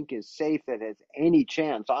I think is safe, that has any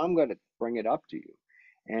chance, I'm going to bring it up to you.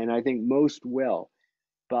 And I think most will.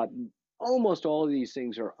 But almost all of these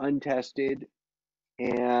things are untested,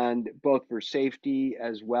 and both for safety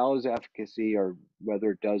as well as efficacy, or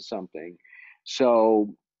whether it does something.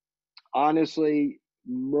 So honestly,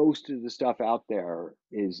 most of the stuff out there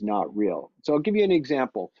is not real. So I'll give you an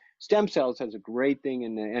example. Stem cells has a great thing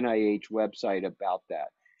in the NIH website about that.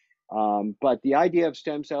 But the idea of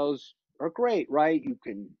stem cells are great, right? You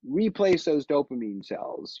can replace those dopamine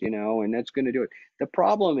cells, and that's going to do it. The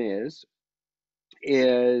problem is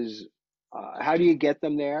how do you get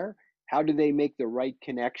them there? How do they make the right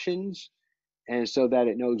connections, and so that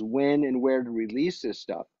it knows when and where to release this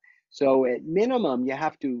stuff? So at minimum, you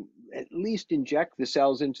have to at least inject the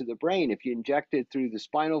cells into the brain. If you inject it through the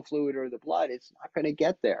spinal fluid or the blood, it's not going to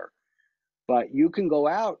get there. But you can go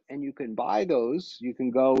out and you can buy those. You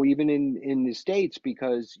can go even in the States,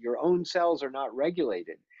 because your own cells are not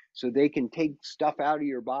regulated. So they can take stuff out of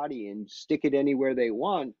your body and stick it anywhere they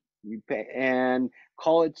want. You pay and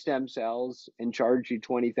call it stem cells and charge you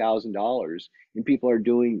 $20,000. And people are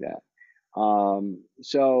doing that.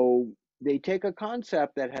 So they take a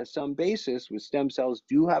concept that has some basis, with stem cells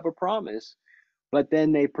do have a promise, but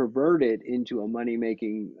then they pervert it into a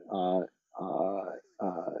money-making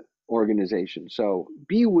organization. So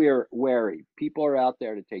be wary. People are out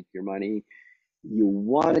there to take your money. You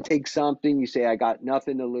want to take something, you say, I got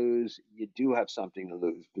nothing to lose. You do have something to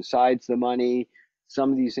lose. Besides the money,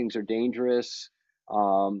 some of these things are dangerous.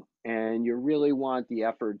 And you really want the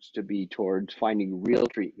efforts to be towards finding real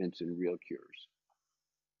treatments and real cures.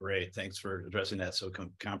 Great. Thanks for addressing that so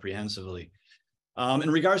comprehensively. In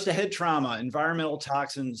regards to head trauma, environmental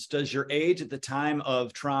toxins, does your age at the time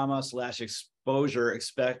of trauma / exposure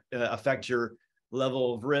affect your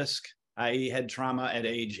level of risk, i.e. head trauma at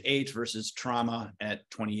age 8 versus trauma at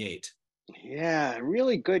 28? Yeah,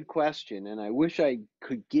 really good question. And I wish I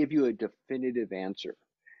could give you a definitive answer.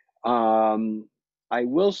 I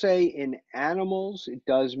will say in animals, it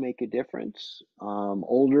does make a difference.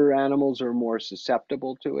 Older animals are more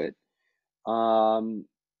susceptible to it.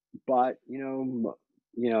 But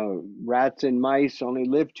rats and mice only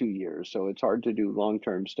live 2 years, so it's hard to do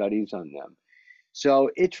long-term studies on them. So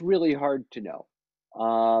it's really hard to know.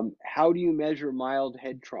 How do you measure mild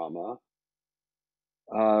head trauma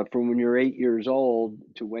from when you're 8 years old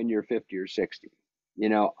to when you're 50 or 60?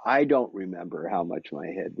 I don't remember how much my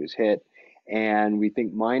head was hit, and we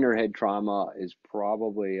think minor head trauma is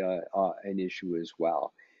probably an issue as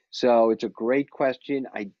well. So it's a great question.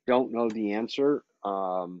 I don't know the answer.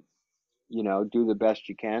 Do the best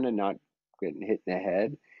you can and not getting hit in the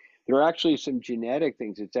head. There are actually some genetic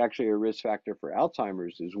things. It's actually a risk factor for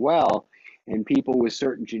Alzheimer's as well. And people with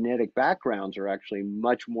certain genetic backgrounds are actually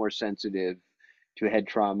much more sensitive to head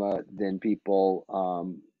trauma than people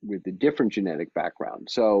with a different genetic background.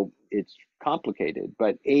 So it's complicated,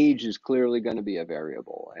 but age is clearly going to be a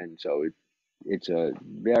variable. And so it's a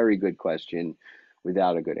very good question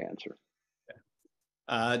without a good answer.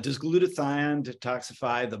 Does glutathione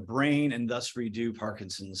detoxify the brain and thus redo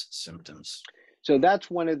Parkinson's symptoms? So that's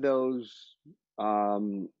one of those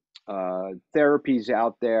therapies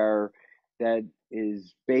out there that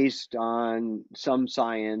is based on some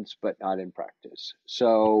science, but not in practice.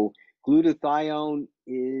 So glutathione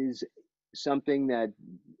is something that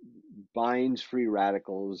binds free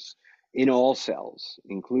radicals in all cells,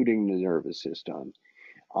 including the nervous system.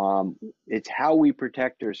 It's how we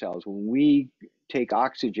protect ourselves. When we take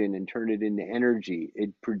oxygen and turn it into energy, it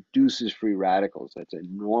produces free radicals. That's a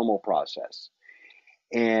normal process.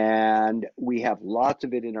 And we have lots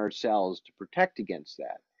of it in our cells to protect against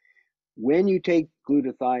that. When you take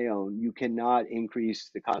glutathione, you cannot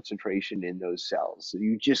increase the concentration in those cells.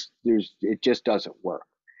 It just doesn't work.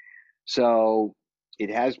 So it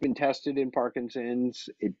has been tested in Parkinson's.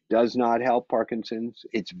 It does not help Parkinson's.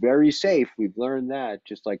 It's very safe. We've learned that,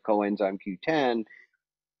 just like coenzyme Q10,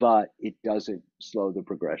 but it doesn't slow the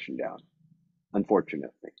progression down,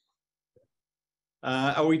 unfortunately.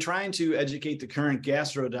 Are we trying to educate the current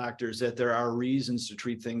gastro doctors that there are reasons to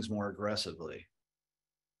treat things more aggressively?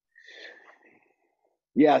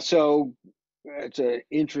 Yeah, so it's an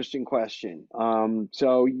interesting question.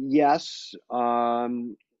 So yes,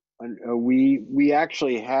 we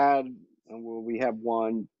actually had well, we have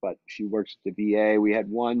one, but she works at the VA. We had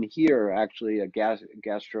one here, actually, a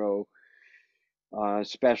gastro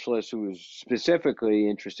specialist who was specifically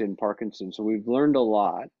interested in Parkinson's. So we've learned a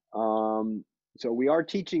lot. So we are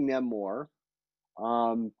teaching them more.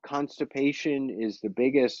 Constipation is the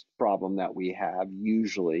biggest problem that we have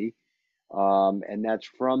usually, and that's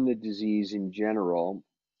from the disease in general.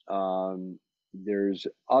 There's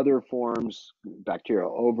other forms,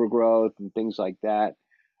 bacterial overgrowth and things like that,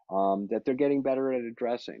 that they're getting better at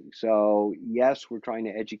addressing. So yes, we're trying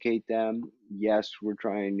to educate them. Yes,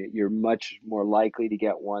 you're much more likely to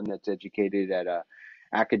get one that's educated at a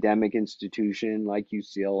academic institution like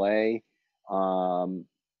UCLA.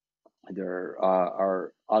 There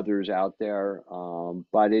are others out there,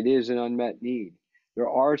 but it is an unmet need. There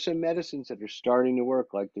are some medicines that are starting to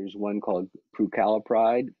work, like there's one called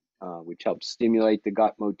prucalopride, which helps stimulate the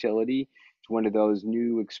gut motility. It's one of those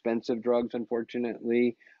new expensive drugs,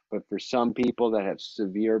 unfortunately, but for some people that have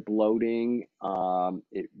severe bloating,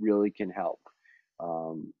 it really can help.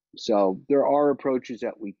 So there are approaches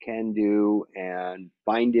that we can do, and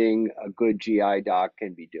finding a good GI doc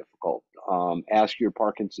can be difficult. Ask your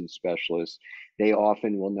Parkinson's specialist. They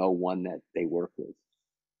often will know one that they work with.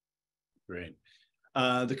 Great.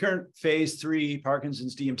 The current phase 3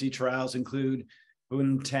 Parkinson's DMT trials include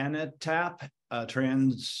buntanetap, a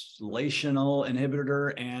translational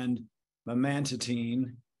inhibitor, and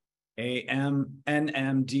memantine, a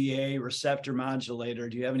NMDA receptor modulator.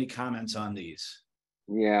 Do you have any comments on these?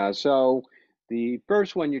 Yeah, so the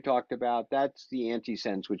first one you talked about, that's the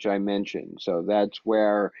antisense, which I mentioned. So that's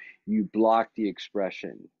where you block the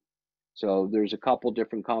expression. So there's a couple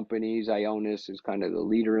different companies. Ionis is kind of the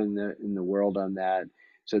leader in the world on that.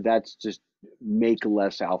 So that's just make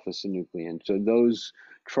less α-Synuclein. So those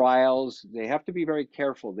trials, they have to be very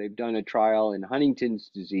careful. They've done a trial in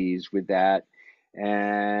Huntington's disease with that,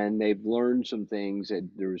 and they've learned some things, that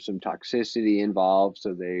there was some toxicity involved.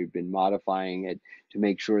 So they've been modifying it to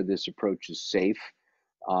make sure this approach is safe.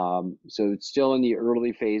 So it's still in the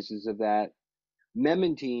early phases of that.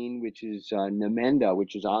 Memantine, which is Namenda,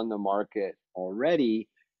 which is on the market already,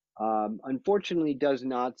 unfortunately does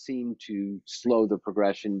not seem to slow the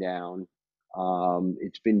progression down.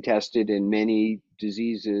 It's been tested in many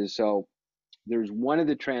diseases. So there's one of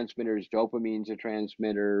the transmitters, dopamine's a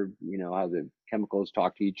transmitter, you know, how the chemicals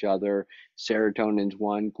talk to each other. Serotonin's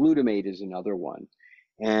one, glutamate is another one.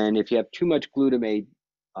 And if you have too much glutamate,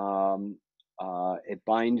 it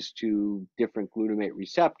binds to different glutamate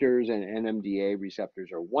receptors, and NMDA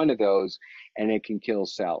receptors are one of those, and it can kill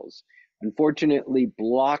cells. Unfortunately,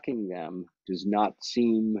 blocking them does not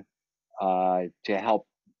seem to help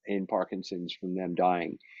in Parkinson's from them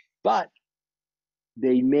dying, but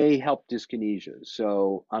they may help dyskinesia.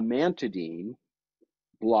 So amantadine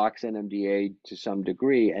blocks NMDA to some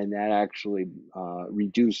degree, and that actually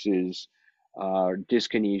reduces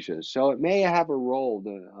dyskinesia. So it may have a role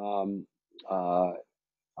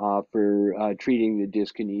for treating the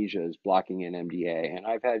dyskinesias, blocking NMDA. And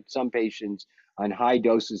I've had some patients on high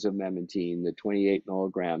doses of memantine, the 28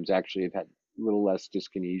 milligrams, actually have had a little less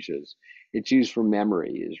dyskinesias. It's used for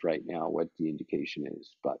memory is right now what the indication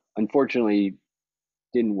is, but unfortunately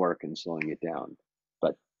didn't work in slowing it down,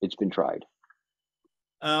 but it's been tried.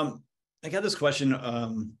 I got this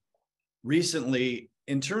question recently.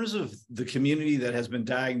 In terms of the community that has been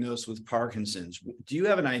diagnosed with Parkinson's, do you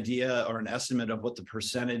have an idea or an estimate of what the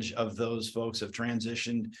percentage of those folks have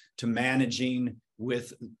transitioned to managing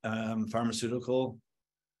with pharmaceutical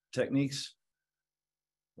techniques?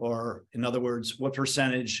 Or in other words, what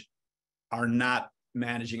percentage are not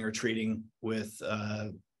managing or treating with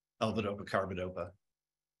Levodopa, carbidopa?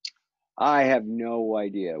 I have no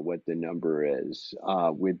idea what the number is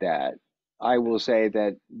with that. I will say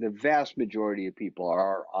that the vast majority of people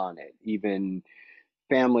are on it. Even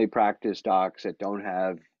family practice docs that don't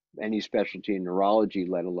have any specialty in neurology,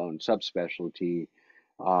 let alone subspecialty,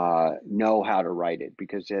 know how to write it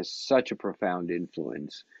because it has such a profound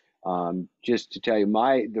influence. Just to tell you,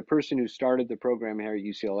 the person who started the program here at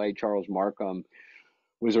UCLA, Charles Markham,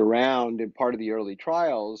 was around in part of the early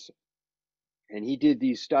trials, and he did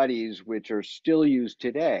these studies which are still used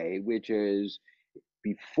today, which is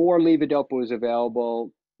before levodopa was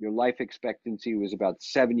available, your life expectancy was about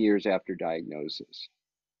 7 years after diagnosis.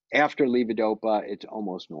 After levodopa, it's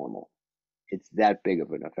almost normal. It's that big of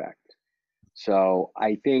an effect. So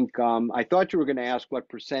I think, I thought you were going to ask what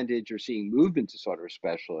percentage are seeing movement disorder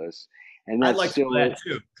specialists. And that's I'd like still, to know that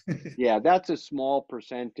too. yeah, that's a small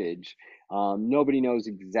percentage. Nobody knows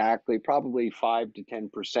exactly, probably 5 to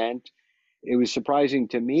 10%. it was surprising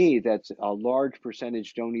to me that a large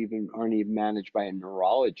percentage aren't even managed by a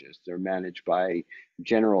neurologist. They're managed by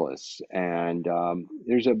generalists. And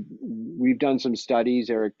we've done some studies.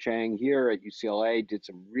 Eric Chang here at UCLA did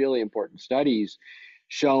some really important studies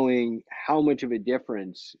showing how much of a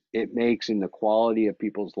difference it makes in the quality of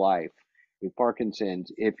people's life with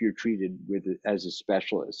Parkinson's if you're treated with it as a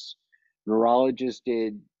specialist. Neurologists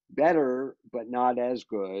did better, but not as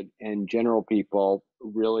good, and general people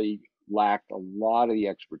really lacked a lot of the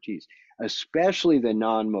expertise, especially the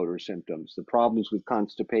non-motor symptoms, the problems with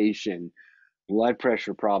constipation, blood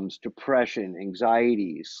pressure problems, depression,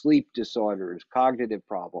 anxiety, sleep disorders, cognitive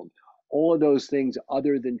problems, all of those things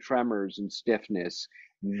other than tremors and stiffness.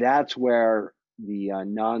 That's where the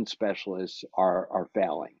non-specialists are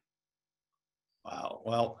failing. Wow.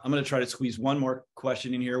 Well, I'm going to try to squeeze one more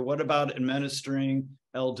question in here. What about administering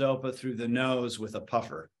L-Dopa through the nose with a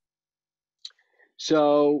puffer?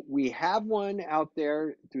 So we have one out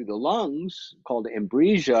there through the lungs called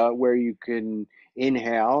Ambrosia, where you can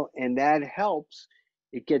inhale, and that helps.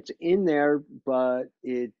 It gets in there, but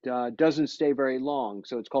it doesn't stay very long.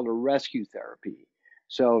 So it's called a rescue therapy.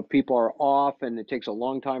 So if people are off and it takes a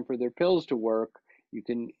long time for their pills to work, you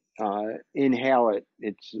can inhale it.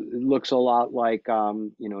 It looks a lot like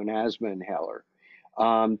an asthma inhaler.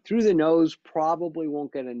 Through the nose probably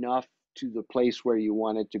won't get enough to the place where you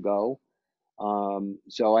want it to go.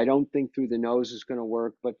 So I don't think through the nose is going to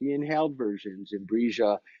work, but the inhaled versions,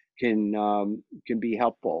 Ambrosia, can be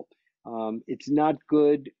helpful. It's not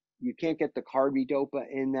good. You can't get the carbidopa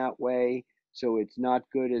in that way, so it's not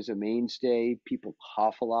good as a mainstay. People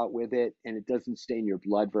cough a lot with it, and it doesn't stay in your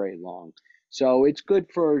blood very long. So it's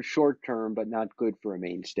good for short term, but not good for a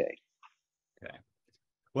mainstay. Okay.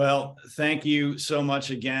 Well, thank you so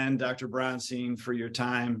much again, Dr. Bronstein, for your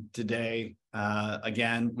time today.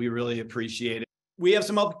 Again, we really appreciate it. We have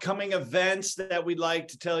some upcoming events that we'd like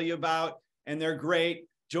to tell you about, and they're great.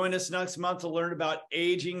 Join us next month to learn about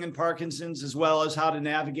aging and Parkinson's, as well as how to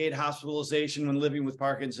navigate hospitalization when living with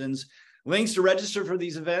Parkinson's. Links to register for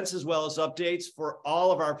these events, as well as updates for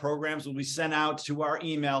all of our programs, will be sent out to our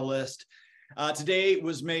email list. Today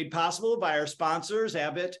was made possible by our sponsors,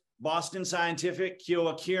 Abbott, Boston Scientific,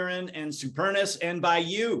 Kyowa Kirin, and Supernus, and by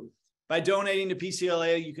you. By donating to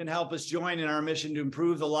PCLA, you can help us join in our mission to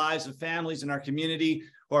improve the lives of families in our community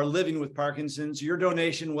who are living with Parkinson's. Your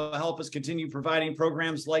donation will help us continue providing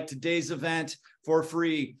programs like today's event for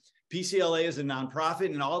free. PCLA is a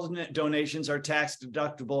nonprofit, and all donations are tax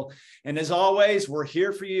deductible. And as always, we're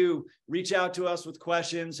here for you. Reach out to us with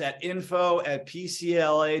questions at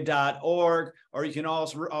info@pcla.org, or you can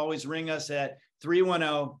also always ring us at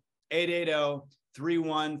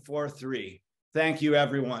 310-880-3143. Thank you,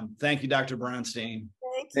 everyone. Thank you, Dr. Bronstein.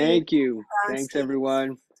 Thank you. Thanks,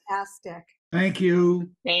 everyone. Fantastic. Thank you.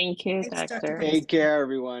 Thank you, Thanks, Doctor. Take care,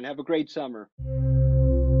 everyone. Have a great summer.